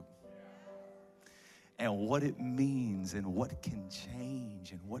Jacob and what it means and what can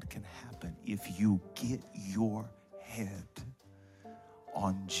change and what can happen if you get your head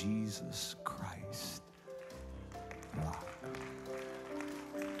on Jesus Christ. Rock.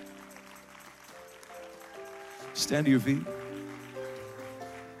 Stand to your feet.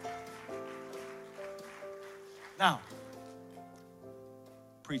 Now,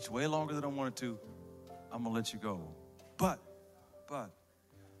 preach way longer than I wanted to. I'm going to let you go. But,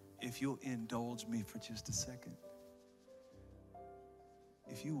 if you'll indulge me for just a second,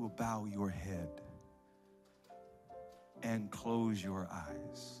 if you will bow your head and close your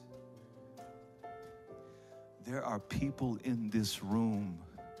eyes. There are people in this room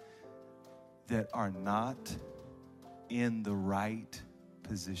that are not in the right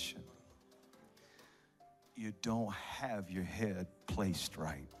position. You don't have your head placed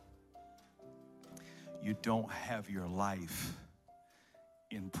right. You don't have your life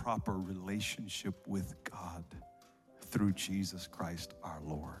in proper relationship with God through Jesus Christ our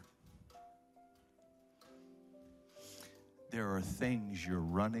Lord. There are things you're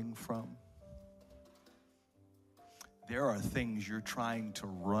running from. There are things you're trying to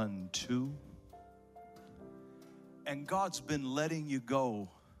run to. And God's been letting you go.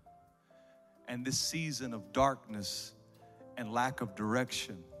 And this season of darkness and lack of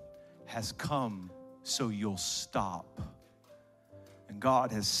direction has come so you'll stop. And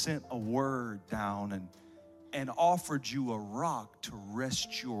God has sent a word down and offered you a rock to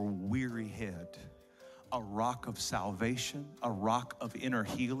rest your weary head. A rock of salvation, a rock of inner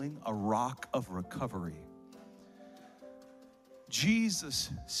healing, a rock of recovery. Jesus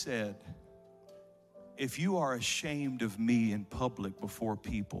said, if you are ashamed of me in public before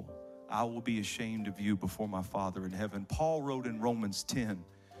people, I will be ashamed of you before my Father in heaven. Paul wrote in Romans 10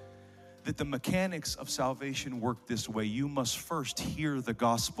 that the mechanics of salvation work this way. You must first hear the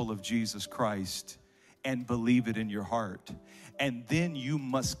gospel of Jesus Christ and believe it in your heart. And then you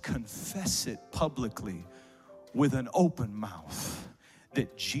must confess it publicly with an open mouth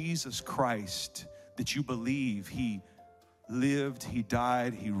that Jesus Christ, that you believe he lived, he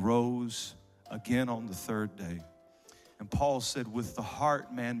died, he rose again on the third day. And Paul said, with the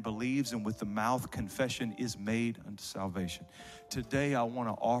heart man believes, and with the mouth confession is made unto salvation. Today I want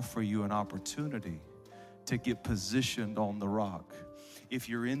to offer you an opportunity to get positioned on the rock. If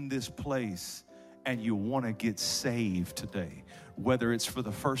you're in this place and you want to get saved today, whether it's for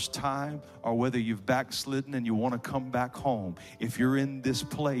the first time or whether you've backslidden and you want to come back home, if you're in this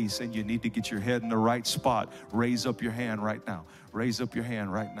place and you need to get your head in the right spot, raise up your hand right now. Raise up your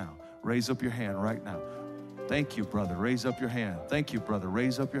hand right now. Raise up your hand right now. Thank you, brother. Raise up your hand. Thank you, brother.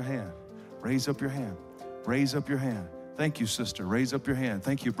 Raise up your hand. Raise up your hand. Raise up your hand. Thank you, sister. Raise up your hand.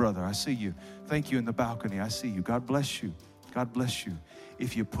 Thank you, brother. I see you. Thank you in the balcony. I see you. God bless you. God bless you.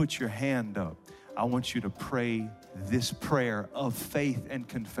 If you put your hand up, I want you to pray this prayer of faith and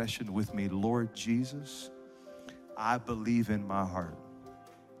confession with me. Lord Jesus, I believe in my heart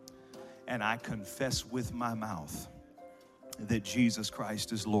and I confess with my mouth that Jesus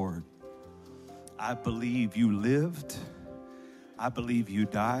Christ is Lord. I believe you lived, I believe you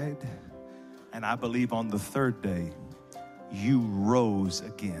died, and I believe on the third day you rose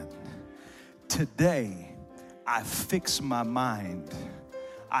again. Today, I fix my mind,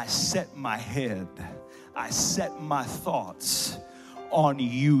 I set my head, I set my thoughts on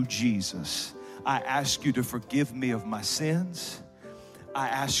you, Jesus. I ask you to forgive me of my sins. I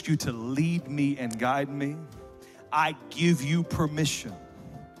ask you to lead me and guide me. I give you permission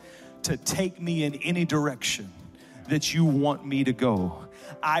to take me in any direction that you want me to go.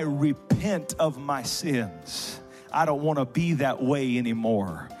 I repent of my sins. I don't want to be that way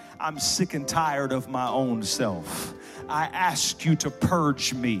anymore. I'm sick and tired of my own self. I ask you to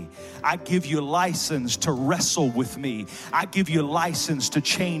purge me. I give you license to wrestle with me. I give you license to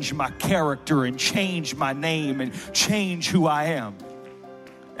change my character and change my name and change who I am.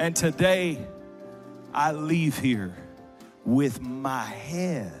 And today, I leave here with my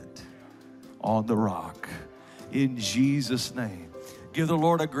head on the rock. In Jesus' name. Give the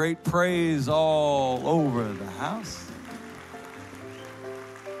Lord a great praise all over the house.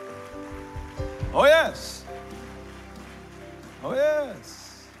 Oh, yes. Oh,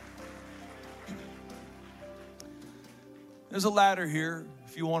 yes. There's a ladder here.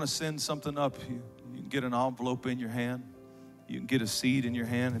 If you want to send something up, you can get an envelope in your hand. You can get a seed in your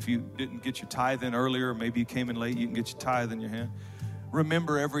hand. If you didn't get your tithe in earlier, maybe you came in late, you can get your tithe in your hand.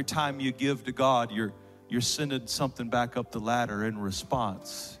 Remember, every time you give to God, you're sending something back up the ladder in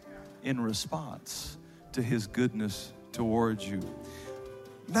response to his goodness towards you.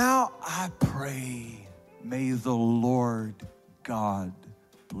 Now I pray, may the Lord God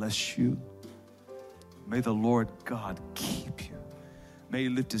bless you. May the Lord God keep you. May he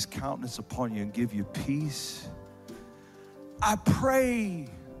lift his countenance upon you and give you peace. I pray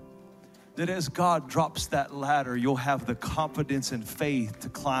that as God drops that ladder, you'll have the confidence and faith to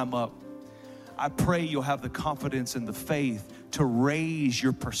climb up. I pray you'll have the confidence and the faith to raise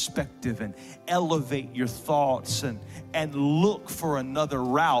your perspective and elevate your thoughts and look for another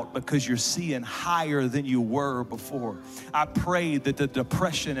route because you're seeing higher than you were before. I pray that the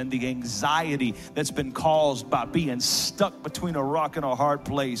depression and the anxiety that's been caused by being stuck between a rock and a hard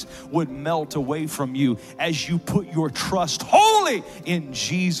place would melt away from you as you put your trust wholly in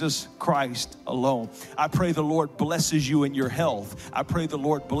Jesus Christ alone. I pray the Lord blesses you in your health. I pray the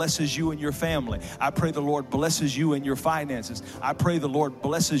Lord blesses you in your family. I pray the Lord blesses you in your finances. I pray the Lord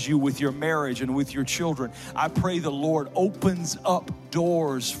blesses you with your marriage and with your children. I pray the Lord opens up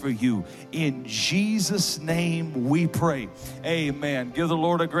doors for you. In Jesus' name we pray. Amen. Give the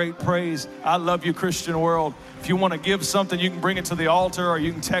Lord a great praise. I love you, Christian world. If you want to give something, you can bring it to the altar or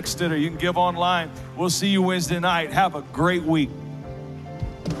you can text it or you can give online. We'll see you Wednesday night. Have a great week.